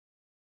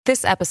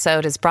This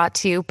episode is brought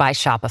to you by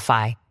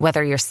Shopify.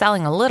 Whether you're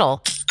selling a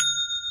little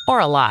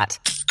or a lot,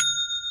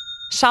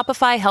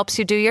 Shopify helps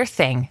you do your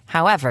thing,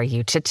 however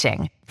you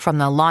cha-ching. From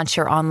the launch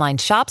your online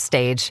shop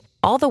stage,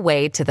 all the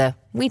way to the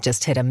we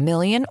just hit 1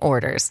 million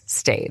orders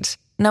stage.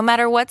 No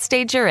matter what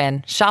stage you're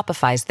in,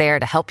 Shopify's there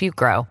to help you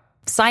grow.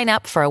 Sign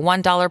up for a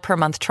 $1 per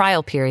month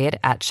trial period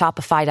at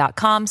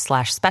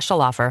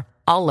shopify.com/special offer,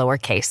 all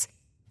lowercase.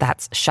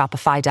 That's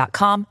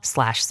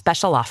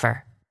shopify.com/special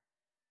offer.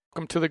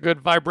 Welcome to the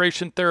Good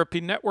Vibration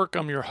Therapy Network.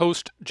 I'm your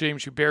host,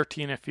 James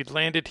Huberti, and if you've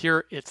landed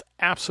here, it's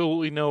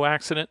absolutely no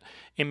accident.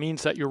 It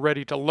means that you're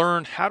ready to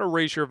learn how to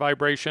raise your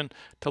vibration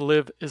to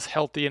live as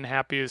healthy and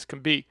happy as can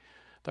be.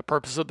 The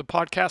purpose of the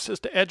podcast is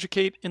to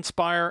educate,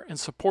 inspire, and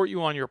support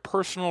you on your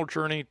personal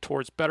journey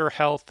towards better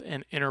health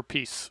and inner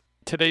peace.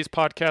 Today's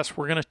podcast,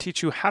 we're going to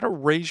teach you how to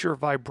raise your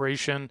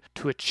vibration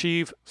to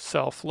achieve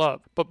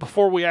self-love. But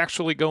before we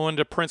actually go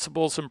into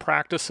principles and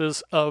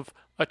practices of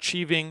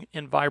achieving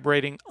and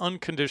vibrating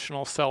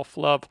unconditional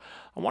self-love,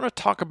 I want to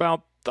talk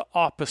about the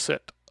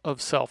opposite of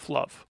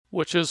self-love,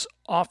 which is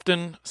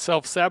often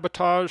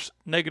self-sabotage,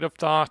 negative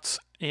thoughts,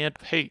 and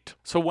hate.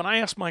 So when I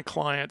ask my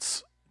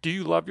clients, do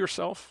you love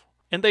yourself?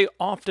 And they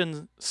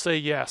often say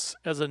yes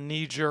as a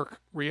knee-jerk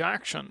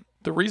reaction.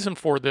 The reason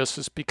for this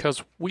is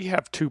because we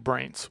have two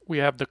brains. We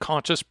have the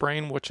conscious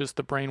brain, which is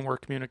the brain we're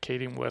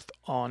communicating with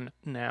on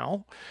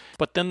now.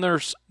 But then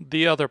there's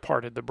the other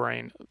part of the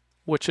brain,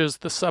 which is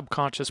the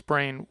subconscious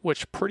brain,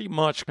 which pretty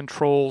much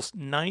controls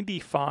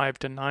 95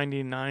 to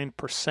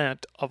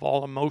 99% of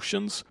all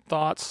emotions,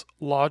 thoughts,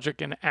 logic,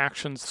 and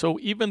actions. So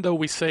even though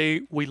we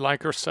say we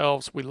like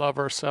ourselves, we love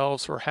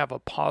ourselves, or have a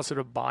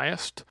positive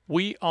bias,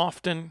 we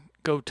often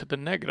go to the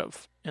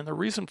negative. And the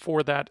reason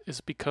for that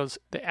is because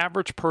the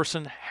average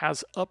person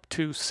has up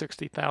to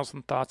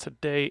 60,000 thoughts a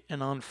day,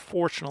 and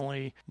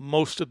unfortunately,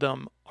 most of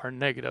them are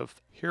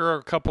negative. Here are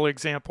a couple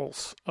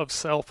examples of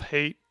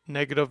self-hate,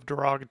 negative,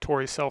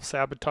 derogatory,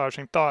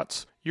 self-sabotaging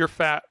thoughts. You're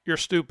fat, you're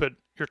stupid,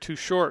 you're too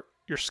short,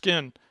 your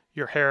skin,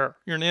 your hair,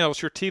 your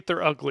nails, your teeth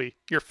are ugly,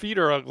 your feet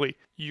are ugly,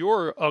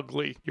 you're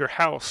ugly, your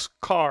house,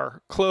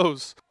 car,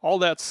 clothes, all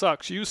that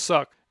sucks, you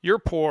suck, you're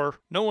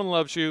poor, no one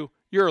loves you,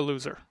 you're a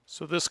loser.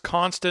 So this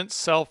constant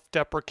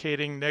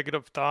self-deprecating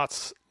negative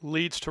thoughts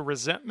leads to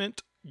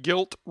resentment,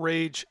 guilt,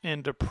 rage,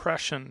 and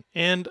depression,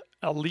 and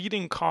a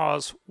leading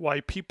cause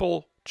why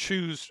people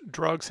choose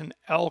drugs and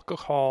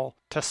alcohol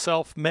to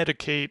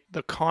self-medicate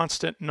the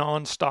constant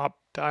non-stop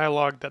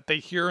dialogue that they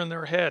hear in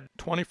their head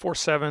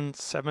 24/7,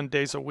 7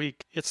 days a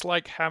week. It's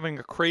like having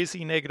a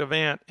crazy negative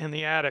aunt in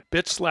the attic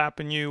bitch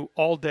slapping you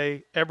all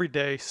day, every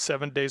day,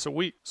 7 days a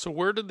week. So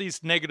where do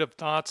these negative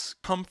thoughts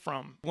come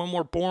from? When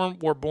we're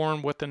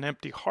born with an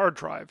empty hard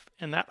drive,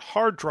 and that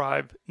hard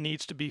drive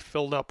needs to be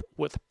filled up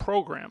with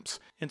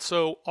programs. And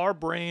so our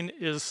brain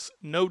is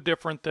no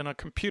different than a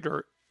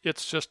computer.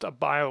 It's just a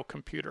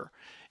biocomputer.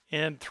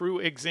 And through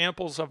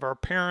examples of our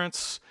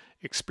parents,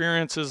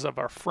 experiences of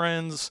our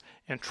friends,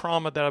 and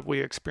trauma that we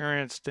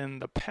experienced in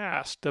the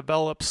past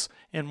develops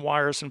and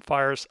wires and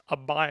fires a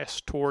bias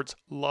towards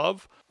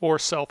love or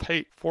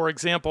self-hate. For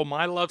example,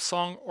 my love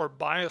song or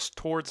bias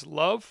towards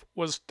love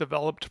was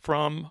developed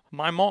from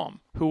my mom,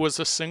 who was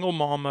a single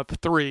mom of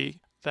 3.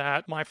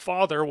 That my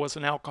father was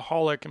an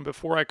alcoholic, and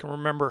before I can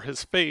remember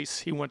his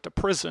face, he went to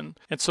prison.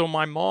 And so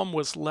my mom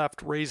was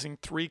left raising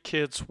 3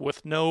 kids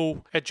with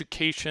no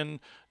education,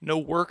 no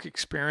work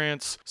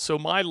experience. So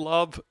my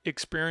love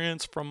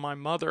experience from my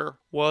mother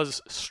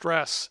was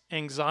stress,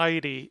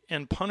 anxiety,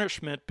 and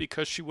punishment,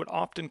 because she would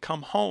often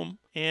come home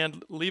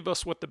and leave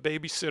us with the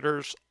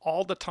babysitters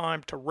all the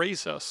time to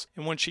raise us.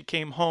 And when she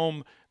came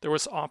home, there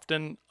was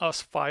often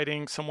us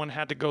fighting. Someone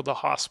had to go to the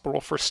hospital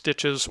for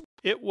stitches.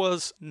 It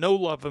was no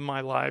love in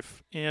my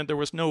life, and there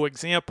was no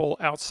example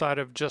outside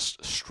of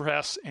just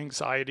stress,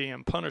 anxiety,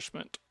 and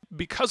punishment.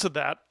 Because of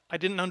that, I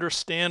didn't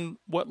understand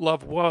what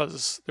love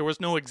was. There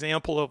was no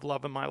example of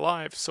love in my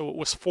life, so it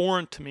was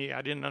foreign to me.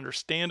 I didn't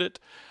understand it.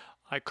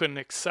 I couldn't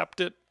accept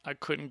it. I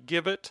couldn't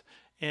give it.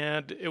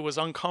 And it was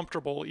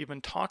uncomfortable even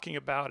talking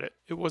about it.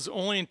 It was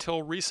only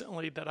until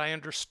recently that I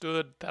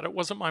understood that it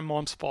wasn't my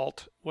mom's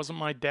fault, it wasn't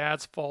my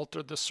dad's fault,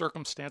 or the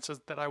circumstances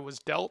that I was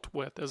dealt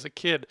with as a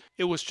kid.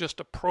 It was just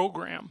a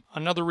program.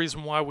 Another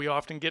reason why we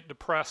often get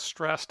depressed,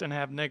 stressed, and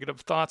have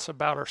negative thoughts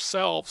about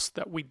ourselves,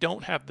 that we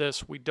don't have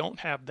this, we don't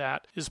have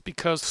that, is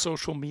because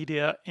social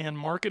media and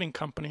marketing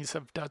companies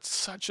have done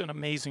such an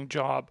amazing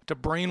job to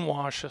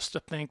brainwash us to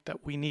think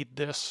that we need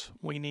this,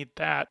 we need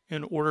that,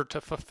 in order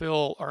to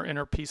fulfill our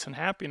inner peace and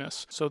happiness.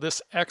 So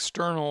this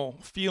external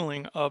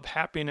feeling of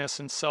happiness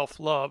and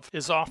self-love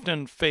is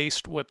often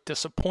faced with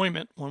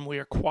disappointment when we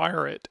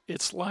acquire it.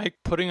 It's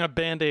like putting a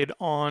Band-Aid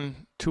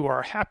on to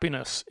our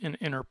happiness and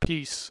inner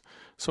peace.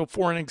 So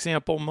for an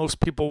example, most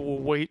people will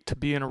wait to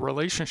be in a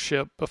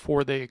relationship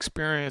before they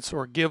experience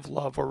or give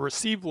love or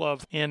receive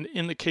love. And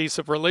in the case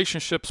of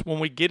relationships, when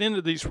we get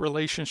into these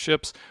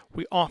relationships,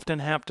 we often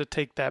have to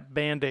take that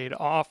Band-Aid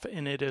off,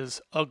 and it is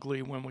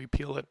ugly when we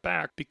peel it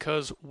back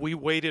because we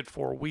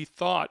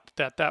thought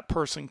that that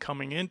person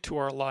coming into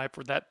our life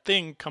or that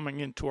thing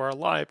coming into our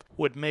life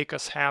would make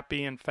us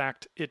happy. In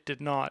fact, it did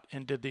not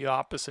and did the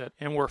opposite.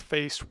 And we're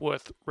faced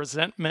with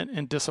resentment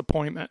and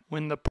disappointment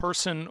when the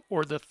person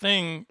or the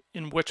thing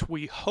in which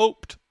we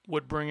hoped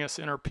would bring us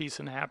inner peace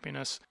and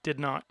happiness did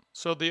not.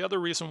 So the other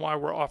reason why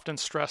we're often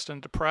stressed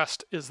and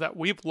depressed is that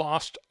we've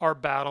lost our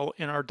battle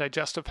in our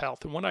digestive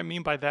health. And what I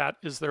mean by that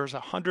is there's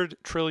 100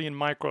 trillion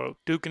microbes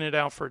duking it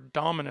out for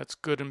dominance,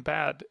 good and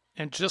bad.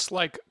 And just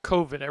like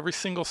COVID, every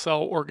single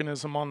cell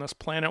organism on this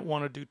planet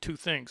want to do two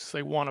things.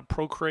 They want to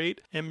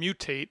procreate and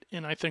mutate.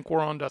 And I think we're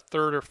on the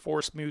third or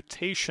fourth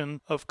mutation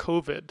of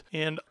COVID.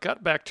 And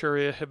gut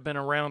bacteria have been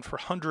around for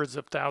hundreds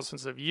of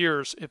thousands of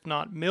years, if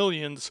not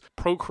millions,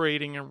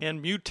 procreating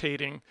and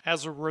mutating.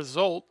 As a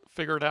result,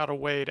 figured out a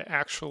way to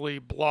actually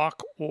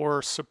block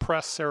or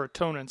suppress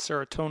serotonin.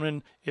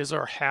 Serotonin is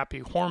our happy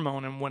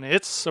hormone, and when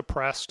it's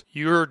suppressed,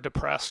 you're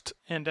depressed.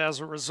 And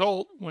as a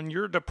result, when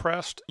you're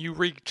depressed, you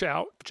reach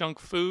out junk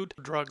food,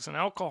 drugs, and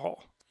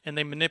alcohol. And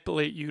they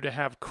manipulate you to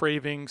have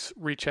cravings,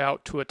 reach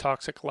out to a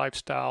toxic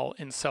lifestyle,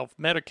 and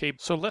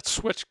self-medicate. So let's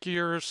switch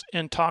gears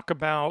and talk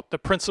about the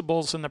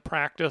principles and the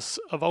practice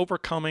of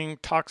overcoming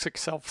toxic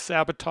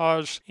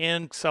self-sabotage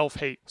and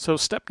self-hate. So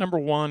step number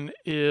one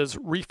is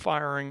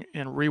refiring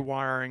and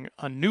rewiring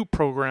a new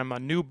program, a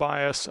new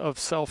bias of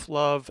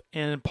self-love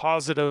and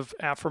positive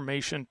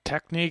affirmation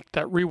technique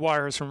that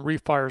rewires and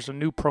refires a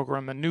new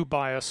program, a new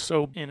bias.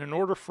 So in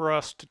order for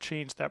us to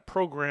change that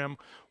program,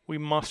 we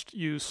must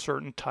use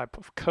certain type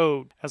of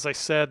code. As I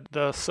said,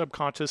 the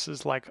subconscious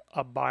is like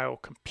a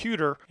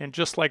biocomputer, and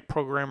just like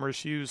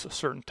programmers use a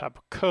certain type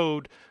of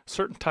code,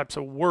 certain types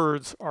of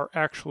words are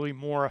actually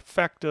more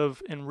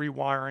effective in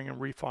rewiring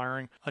and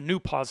refiring a new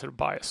positive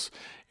bias.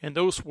 And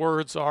those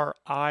words are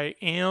I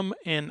am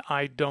and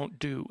I don't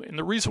do. And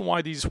the reason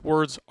why these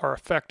words are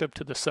effective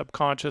to the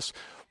subconscious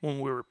when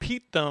we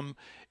repeat them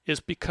is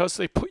because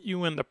they put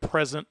you in the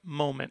present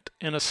moment,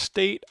 in a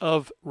state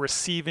of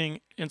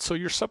receiving. And so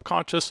your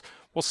subconscious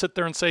will sit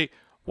there and say,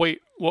 wait,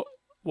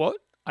 what?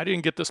 I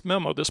didn't get this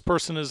memo. This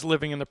person is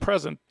living in the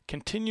present,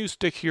 continues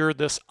to hear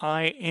this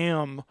I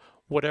am,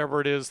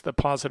 whatever it is, the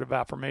positive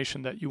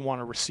affirmation that you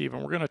want to receive.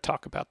 And we're going to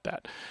talk about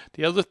that.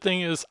 The other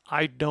thing is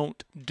I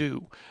don't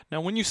do.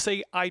 Now, when you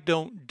say I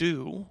don't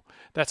do,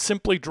 that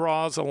simply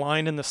draws a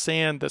line in the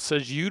sand that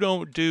says you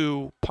don't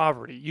do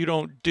poverty, you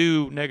don't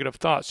do negative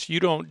thoughts,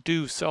 you don't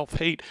do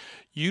self-hate,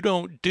 you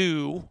don't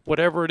do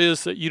whatever it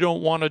is that you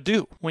don't want to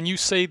do. When you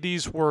say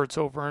these words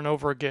over and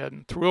over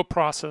again through a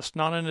process,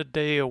 not in a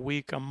day, a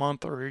week, a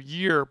month, or a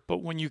year,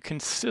 but when you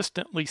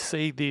consistently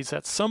say these,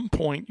 at some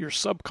point your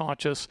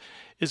subconscious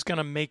is going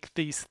to make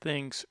these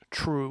things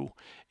true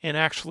and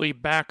actually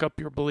back up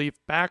your belief,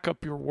 back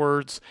up your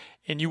words,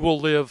 and you will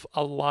live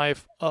a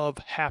life of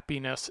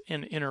happiness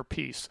and inner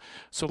peace.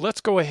 So let's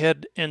go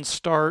ahead and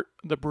start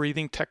the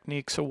breathing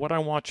technique. So what I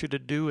want you to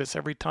do is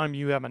every time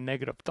you have a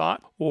negative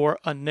thought or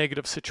a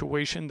negative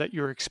situation that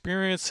you're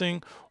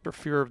experiencing or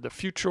fear of the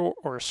future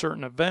or a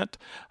certain event,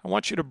 I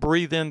want you to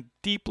breathe in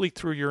deeply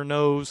through your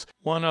nose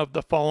one of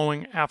the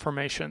following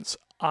affirmations.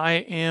 I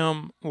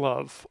am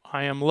love.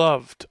 I am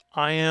loved.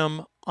 I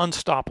am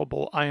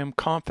unstoppable. I am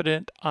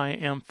confident. I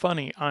am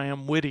funny. I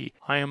am witty.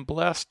 I am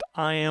blessed.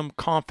 I am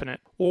confident.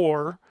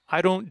 Or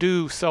I don't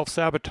do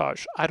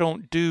self-sabotage. I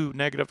don't do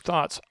negative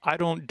thoughts. I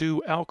don't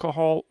do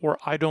alcohol, or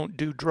I don't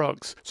do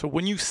drugs. So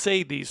when you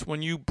say these,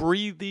 when you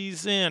breathe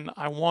these in,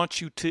 I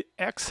want you to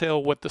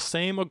exhale with the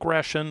same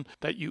aggression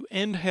that you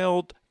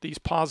inhaled these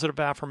positive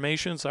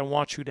affirmations. I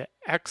want you to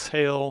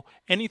exhale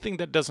anything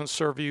that doesn't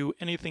serve you,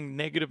 anything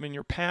negative in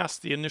your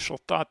past, the initial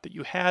thought that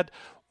you had,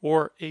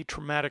 or a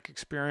traumatic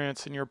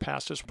experience in your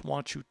past. Just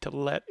want you to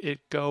let it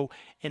go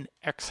and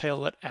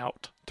exhale it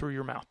out through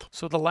your mouth.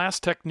 So the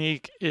last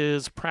technique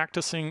is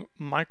practicing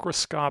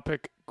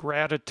microscopic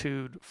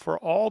gratitude for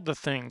all the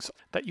things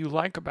that you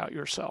like about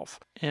yourself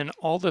and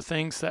all the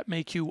things that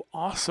make you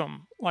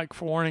awesome. Like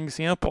for an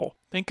example,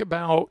 think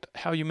about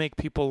how you make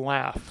people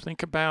laugh.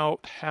 Think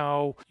about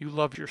how you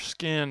love your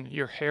skin,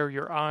 your hair,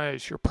 your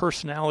eyes, your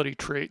personality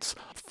traits.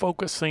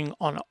 Focusing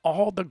on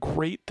all the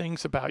great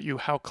things about you,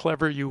 how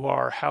clever you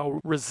are, how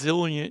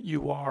resilient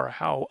you are,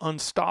 how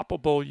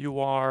unstoppable you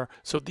are.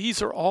 So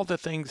these are all the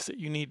things that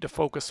you need to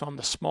focus on,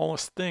 the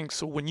smallest things.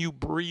 So when you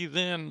breathe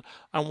in,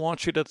 I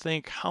want you to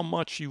think how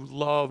much you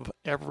love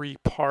every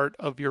part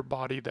of your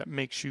body that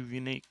makes you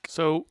unique.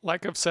 So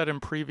like I've said in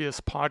previous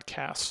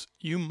podcasts,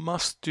 you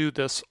must do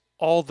this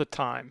all the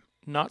time,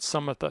 not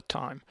some of the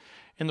time.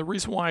 And the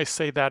reason why I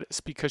say that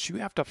is because you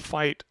have to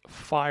fight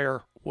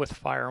fire with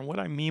fire. And what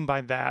I mean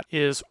by that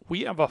is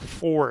we have a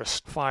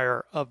forest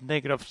fire of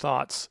negative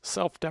thoughts,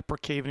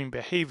 self-deprecating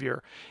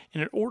behavior.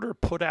 And in order to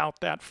put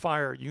out that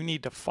fire, you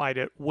need to fight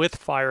it with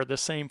fire, the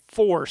same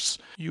force.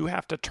 You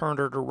have to turn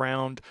it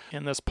around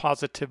in this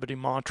positivity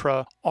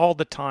mantra all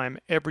the time,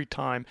 every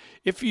time.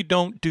 If you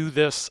don't do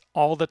this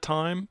all the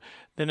time,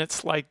 then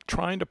it's like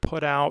trying to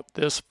put out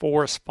this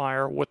forest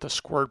fire with a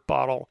squirt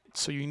bottle.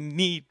 So you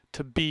need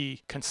to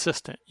be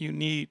consistent. You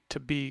need to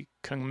be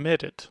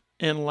committed.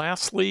 And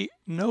lastly,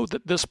 know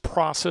that this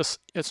process,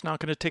 it's not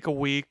going to take a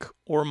week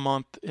or a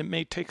month. It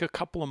may take a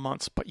couple of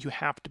months, but you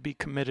have to be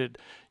committed.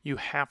 You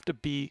have to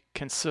be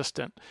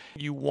consistent.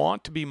 You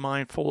want to be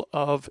mindful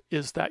of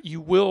is that you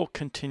will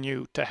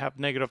continue to have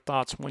negative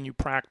thoughts when you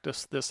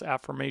practice this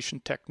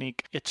affirmation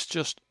technique. It's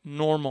just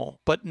normal.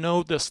 But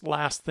know this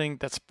last thing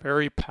that's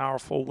very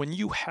powerful. When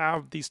you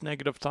have these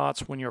negative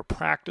thoughts, when you're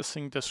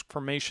practicing this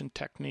affirmation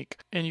technique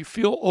and you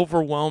feel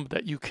overwhelmed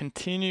that you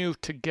continue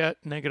to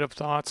get negative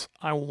thoughts,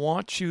 I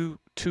want you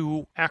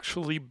to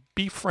actually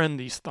befriend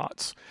these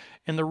thoughts.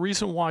 And the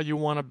reason why you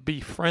want to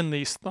befriend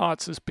these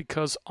thoughts is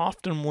because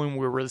often when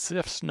we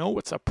resist, no,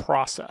 it's a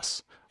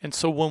process. And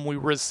so when we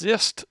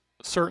resist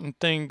certain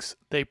things,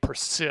 they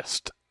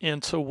persist.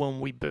 And so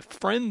when we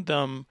befriend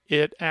them,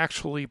 it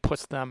actually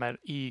puts them at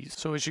ease.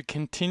 So as you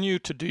continue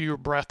to do your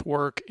breath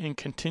work and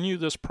continue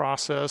this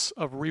process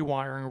of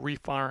rewiring,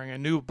 refiring a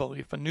new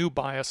belief, a new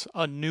bias,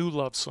 a new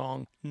love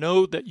song,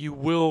 know that you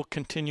will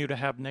continue to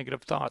have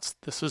negative thoughts.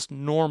 This is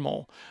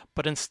normal.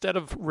 But instead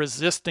of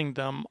resisting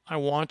them, I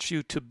want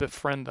you to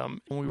befriend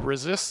them. When we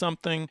resist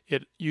something,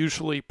 it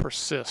usually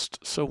persists.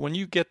 So when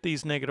you get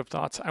these negative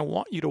thoughts, I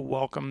want you to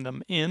welcome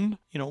them in.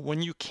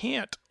 When you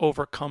can't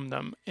overcome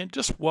them, and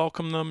just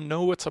welcome them.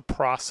 Know it's a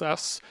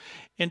process,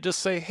 and just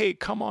say, hey,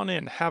 come on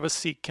in, have a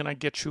seat. Can I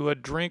get you a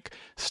drink?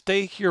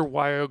 Stay here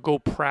while I go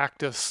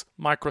practice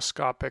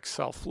microscopic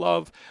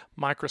self-love,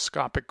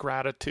 microscopic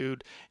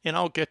gratitude, and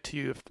I'll get to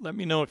you. Let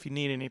me know if you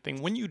need anything.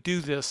 When you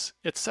do this,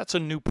 it sets a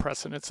new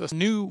precedent. It's a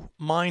new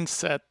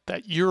mindset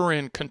that you're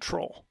in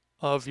control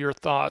of your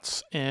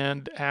thoughts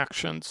and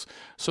actions.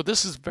 So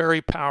this is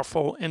very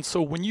powerful. And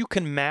so when you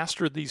can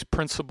master these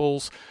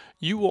principles,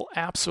 you will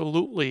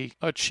absolutely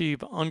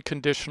achieve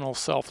unconditional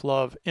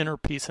self-love, inner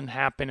peace, and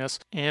happiness.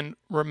 And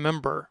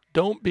remember,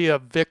 don't be a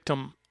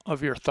victim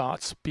of your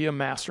thoughts. Be a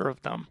master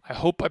of them. I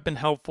hope I've been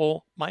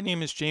helpful. My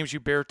name is James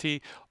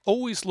Uberti.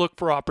 Always look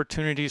for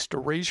opportunities to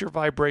raise your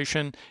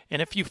vibration. And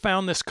if you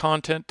found this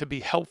content to be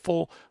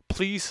helpful,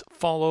 please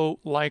follow,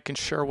 like, and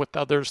share with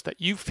others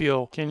that you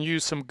feel can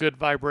use some good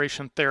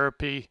vibration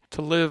therapy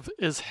to live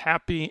as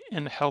happy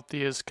and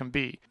healthy as can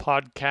be.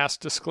 Podcast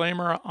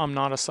disclaimer, I'm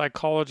not a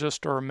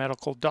psychologist or a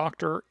medical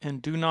doctor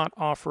and do not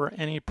offer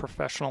any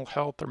professional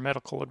health or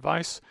medical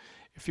advice.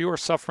 If you are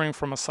suffering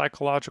from a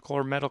psychological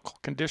or medical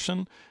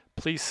condition,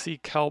 please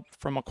seek help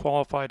from a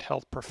qualified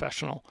health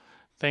professional.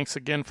 Thanks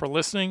again for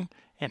listening,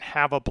 and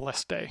have a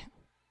blessed day.